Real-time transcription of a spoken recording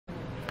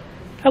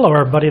Hello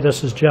everybody,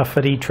 this is Jeff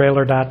at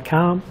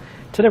etrailer.com.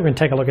 Today we're going to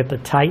take a look at the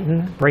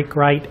Titan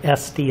BrakeRite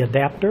SD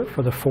Adapter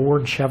for the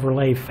Ford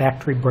Chevrolet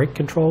factory brake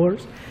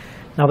controllers.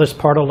 Now this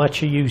part will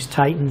let you use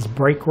Titan's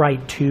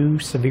BrakeRite II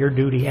Severe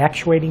Duty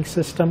Actuating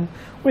System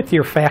with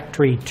your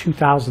factory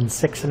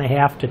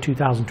 2006.5 to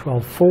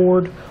 2012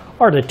 Ford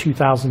or the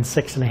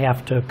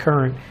 2006.5 to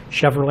current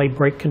Chevrolet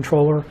brake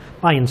controller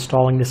by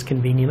installing this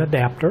convenient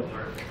adapter.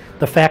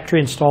 The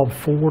factory-installed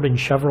Ford and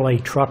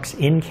Chevrolet trucks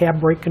in-cab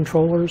brake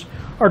controllers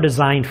are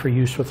designed for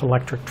use with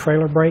electric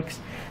trailer brakes,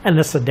 and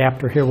this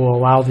adapter here will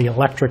allow the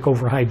electric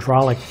over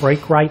hydraulic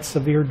BrakeRite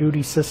Severe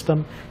Duty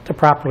System to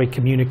properly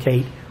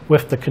communicate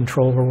with the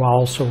controller while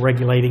also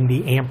regulating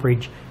the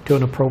amperage to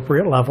an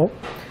appropriate level.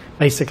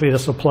 Basically,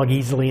 this will plug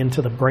easily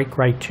into the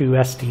BrakeRite II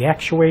SD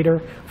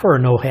Actuator for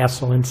a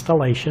no-hassle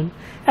installation,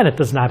 and it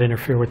does not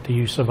interfere with the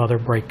use of other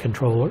brake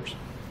controllers.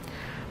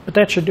 But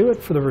that should do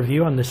it for the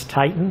review on this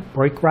Titan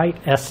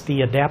BrakeRite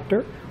SD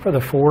Adapter for the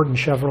Ford and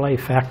Chevrolet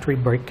factory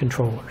brake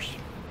controllers.